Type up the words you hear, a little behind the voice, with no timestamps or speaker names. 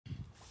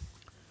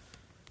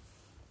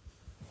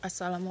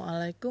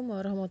Assalamualaikum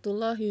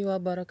warahmatullahi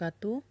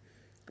wabarakatuh.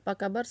 Apa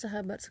kabar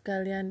sahabat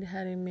sekalian di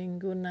hari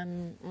Minggu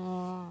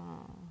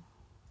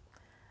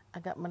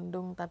agak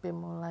mendung tapi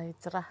mulai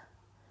cerah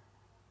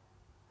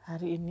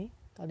hari ini.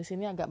 Kalau di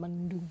sini agak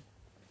mendung.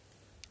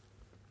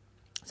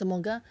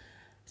 Semoga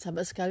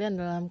sahabat sekalian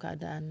dalam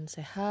keadaan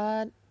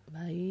sehat,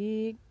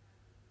 baik,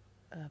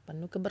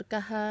 penuh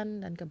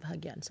keberkahan dan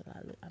kebahagiaan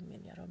selalu.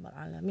 Amin ya rabbal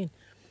alamin.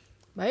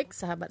 Baik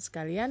sahabat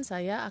sekalian,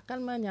 saya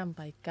akan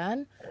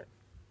menyampaikan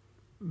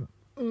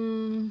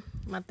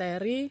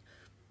materi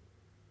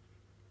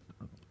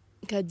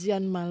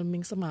kajian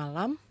Malming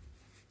semalam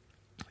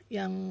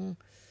yang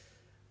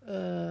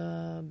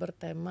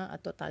bertema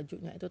atau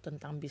tajuknya itu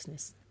tentang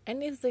bisnis,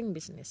 anything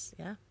business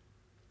ya.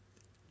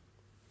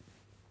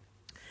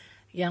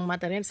 Yang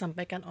materinya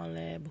disampaikan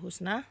oleh Bu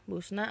Husna.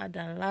 Bu Husna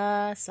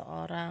adalah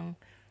seorang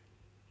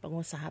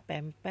pengusaha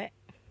pempek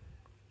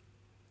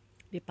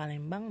di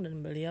Palembang dan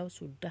beliau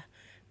sudah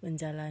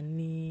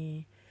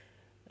menjalani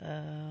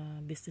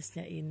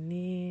bisnisnya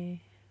ini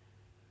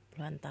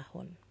puluhan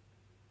tahun.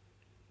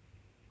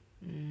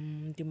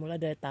 Dimulai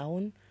dari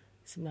tahun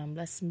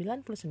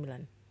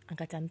 1999.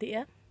 Angka cantik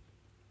ya.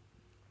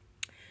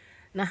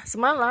 Nah,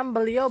 semalam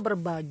beliau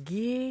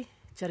berbagi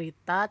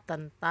cerita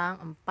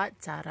tentang 4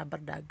 cara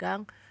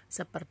berdagang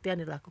seperti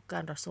yang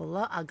dilakukan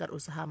Rasulullah agar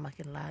usaha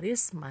makin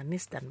laris,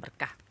 manis, dan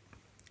berkah.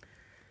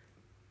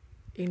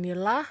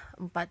 Inilah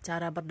 4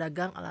 cara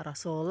berdagang ala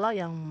Rasulullah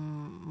yang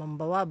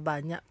membawa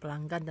banyak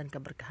pelanggan dan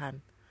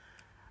keberkahan.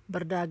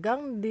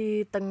 Berdagang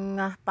di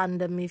tengah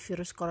pandemi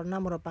virus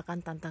corona merupakan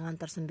tantangan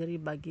tersendiri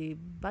bagi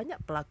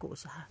banyak pelaku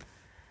usaha.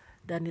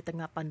 Dan di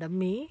tengah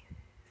pandemi,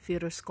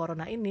 virus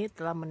corona ini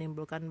telah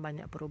menimbulkan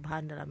banyak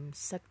perubahan dalam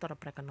sektor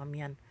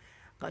perekonomian.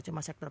 Gak cuma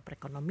sektor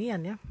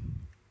perekonomian ya,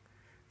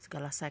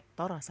 segala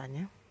sektor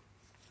rasanya.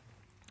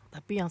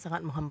 Tapi yang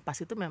sangat menghempas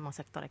itu memang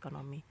sektor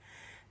ekonomi,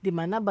 di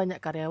mana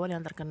banyak karyawan yang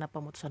terkena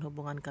pemutusan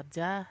hubungan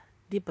kerja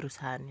di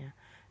perusahaannya.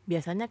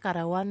 Biasanya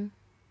karyawan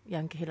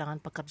yang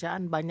kehilangan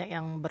pekerjaan banyak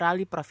yang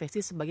beralih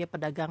profesi sebagai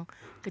pedagang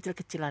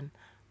kecil-kecilan.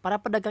 Para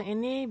pedagang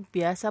ini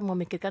biasa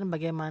memikirkan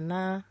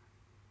bagaimana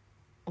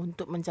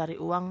untuk mencari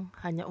uang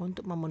hanya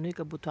untuk memenuhi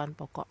kebutuhan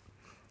pokok.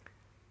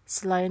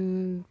 Selain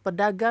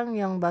pedagang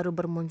yang baru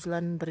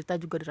bermunculan, derita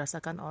juga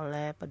dirasakan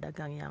oleh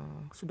pedagang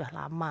yang sudah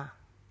lama.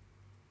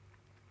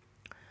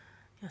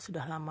 Yang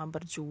sudah lama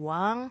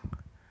berjuang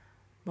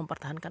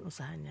mempertahankan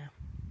usahanya.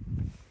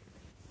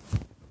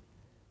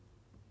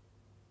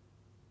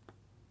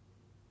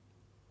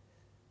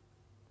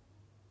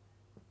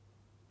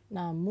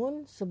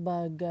 Namun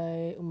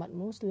sebagai umat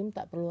muslim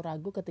tak perlu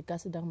ragu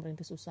ketika sedang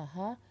merintis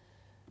usaha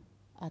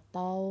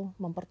atau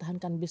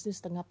mempertahankan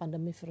bisnis tengah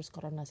pandemi virus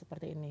corona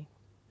seperti ini.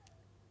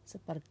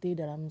 Seperti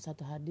dalam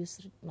satu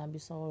hadis Nabi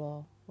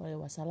SAW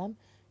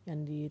yang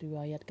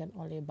diriwayatkan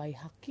oleh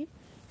Baihaqi,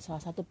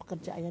 salah satu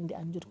pekerjaan yang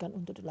dianjurkan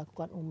untuk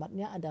dilakukan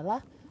umatnya adalah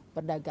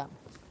berdagang.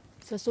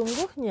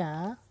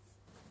 Sesungguhnya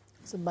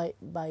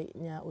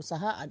sebaik-baiknya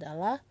usaha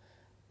adalah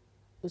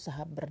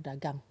usaha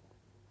berdagang.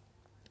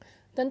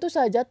 Tentu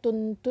saja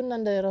tuntunan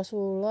dari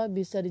Rasulullah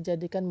bisa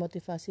dijadikan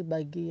motivasi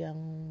bagi yang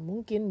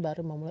mungkin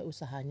baru memulai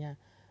usahanya.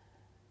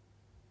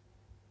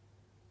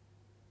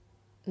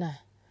 Nah,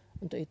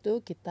 untuk itu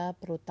kita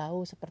perlu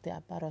tahu seperti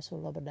apa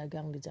Rasulullah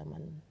berdagang di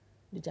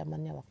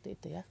zamannya waktu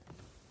itu ya.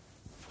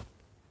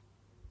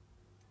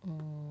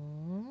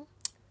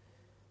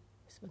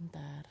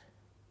 Sebentar.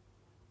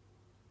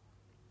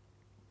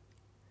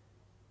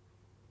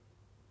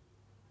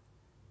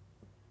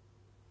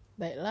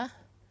 Baiklah.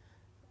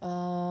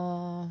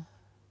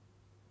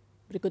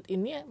 Berikut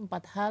ini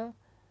 4 hal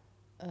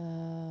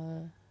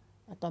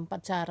atau 4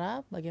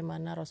 cara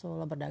bagaimana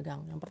Rasulullah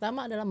berdagang. Yang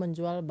pertama adalah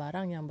menjual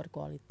barang yang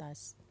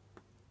berkualitas.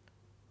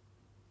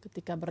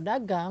 Ketika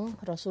berdagang,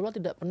 Rasulullah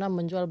tidak pernah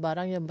menjual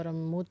barang yang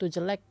bermutu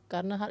jelek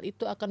karena hal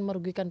itu akan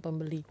merugikan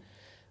pembeli.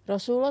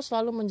 Rasulullah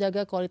selalu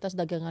menjaga kualitas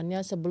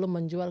dagangannya sebelum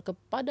menjual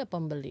kepada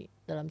pembeli.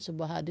 Dalam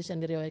sebuah hadis yang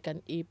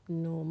diriwayatkan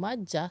Ibnu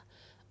Majah,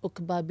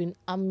 Uqbah bin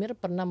Amir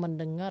pernah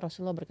mendengar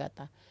Rasulullah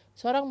berkata,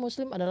 seorang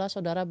muslim adalah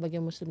saudara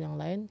bagi muslim yang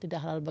lain. Tidak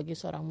halal bagi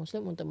seorang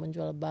muslim untuk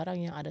menjual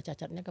barang yang ada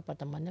cacatnya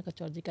kepada temannya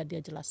kecuali jika dia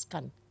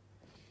jelaskan.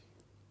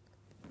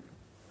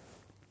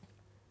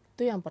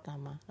 Itu yang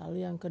pertama.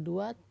 Lalu yang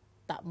kedua,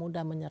 tak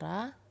mudah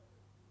menyerah.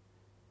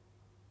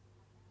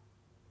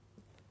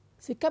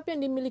 Sikap yang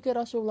dimiliki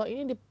Rasulullah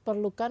ini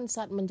diperlukan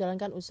saat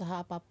menjalankan usaha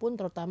apapun,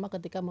 terutama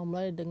ketika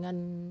memulai dengan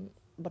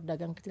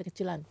berdagang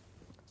kecil-kecilan.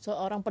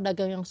 Seorang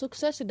pedagang yang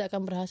sukses tidak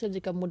akan berhasil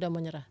jika mudah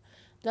menyerah.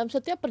 Dalam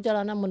setiap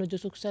perjalanan menuju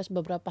sukses,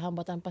 beberapa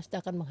hambatan pasti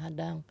akan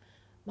menghadang.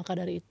 Maka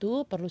dari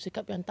itu, perlu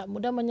sikap yang tak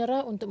mudah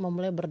menyerah untuk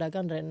memulai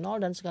berdagang dari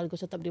nol dan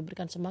sekaligus tetap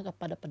diberikan semangat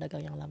pada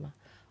pedagang yang lama.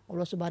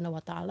 Allah Subhanahu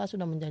wa Ta'ala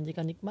sudah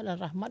menjanjikan nikmat dan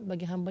rahmat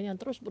bagi hamba yang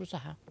terus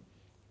berusaha.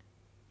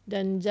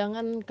 Dan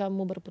jangan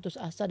kamu berputus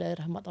asa dari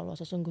rahmat Allah.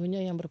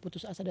 Sesungguhnya yang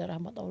berputus asa dari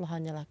rahmat Allah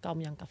hanyalah kaum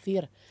yang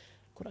kafir.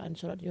 Quran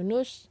Surat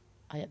Yunus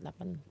ayat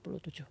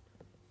 87.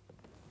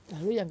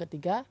 Lalu yang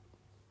ketiga,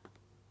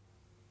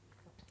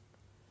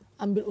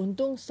 ambil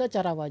untung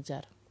secara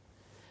wajar.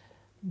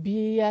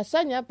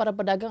 Biasanya para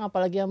pedagang,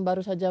 apalagi yang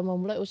baru saja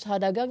memulai usaha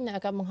dagangnya,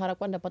 akan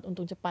mengharapkan dapat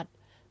untung cepat.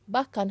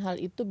 Bahkan hal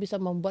itu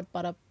bisa membuat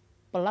para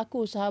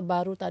pelaku usaha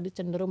baru tadi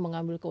cenderung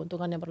mengambil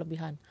keuntungan yang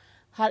berlebihan.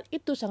 Hal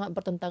itu sangat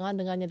bertentangan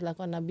dengan yang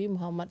dilakukan Nabi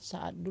Muhammad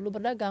saat dulu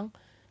berdagang.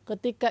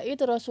 Ketika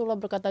itu Rasulullah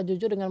berkata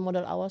jujur dengan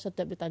modal awal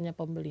setiap ditanya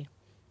pembeli.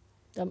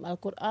 Dalam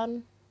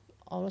Al-Quran,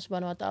 Allah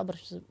Subhanahu wa Ta'ala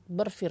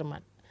berfirman,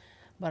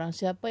 barang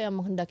siapa yang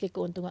menghendaki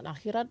keuntungan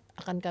akhirat,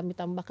 akan kami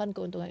tambahkan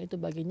keuntungan itu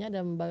baginya,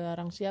 dan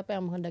barang siapa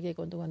yang menghendaki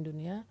keuntungan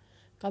dunia,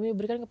 kami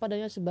berikan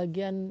kepadanya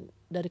sebagian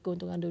dari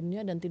keuntungan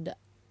dunia, dan tidak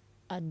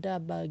ada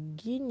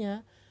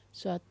baginya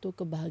suatu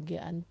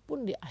kebahagiaan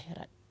pun di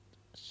akhirat.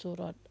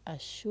 Surat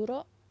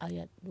Asy-Syura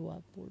ayat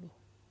 20.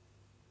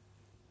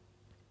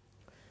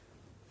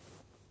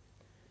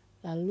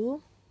 Lalu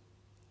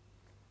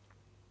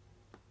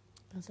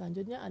yang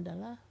selanjutnya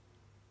adalah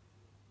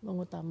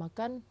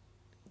mengutamakan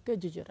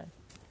kejujuran.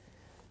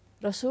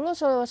 Rasulullah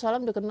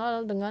SAW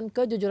dikenal dengan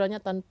kejujurannya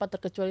tanpa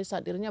terkecuali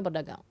saat dirinya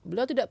berdagang.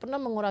 Beliau tidak pernah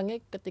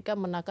mengurangi ketika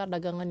menakar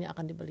dagangan yang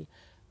akan dibeli.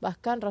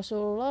 Bahkan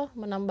Rasulullah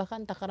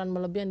menambahkan takaran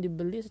melebihi yang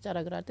dibeli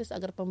secara gratis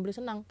agar pembeli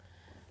senang.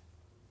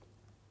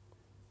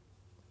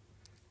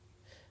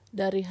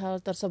 Dari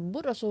hal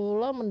tersebut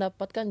Rasulullah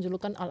mendapatkan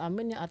julukan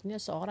Al-Amin, yang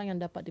artinya seorang yang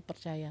dapat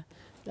dipercaya.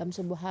 Dalam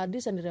sebuah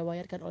hadis yang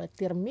diriwayatkan oleh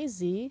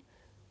Tirmizi,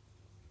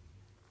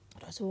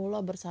 Rasulullah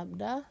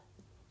bersabda,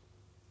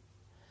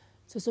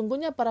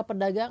 sesungguhnya para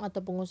pedagang atau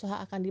pengusaha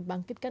akan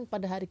dibangkitkan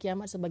pada hari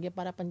kiamat sebagai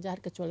para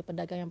penjahat, kecuali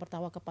pedagang yang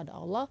bertakwa kepada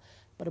Allah,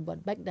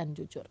 berbuat baik dan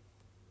jujur.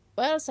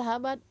 Well,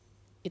 sahabat,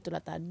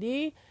 itulah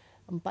tadi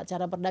 4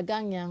 cara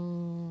berdagang yang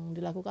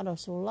dilakukan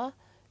Rasulullah,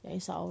 yang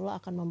insya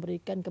Allah akan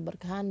memberikan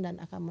keberkahan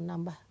dan akan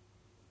menambah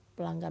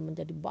pelanggan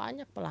menjadi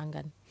banyak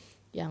pelanggan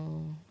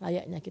yang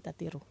layaknya kita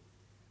tiru.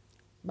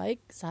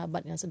 Baik,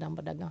 sahabat yang sedang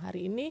berdagang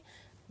hari ini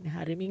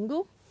hari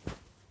Minggu,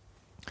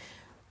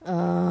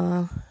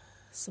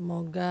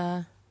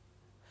 semoga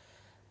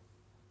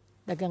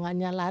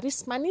dagangannya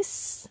laris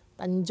manis,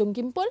 Tanjung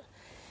Kimpul,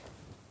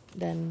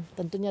 dan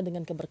tentunya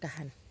dengan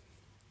keberkahan.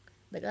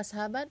 Baiklah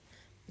sahabat,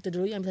 itu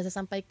dulu yang bisa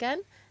saya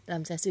sampaikan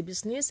dalam sesi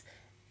bisnis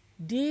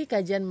di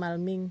kajian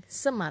Malming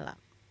semalam.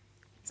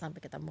 Sampai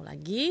ketemu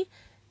lagi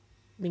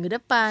minggu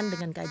depan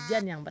dengan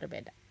kajian yang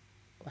berbeda.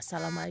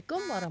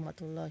 Wassalamualaikum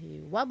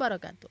warahmatullahi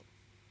wabarakatuh.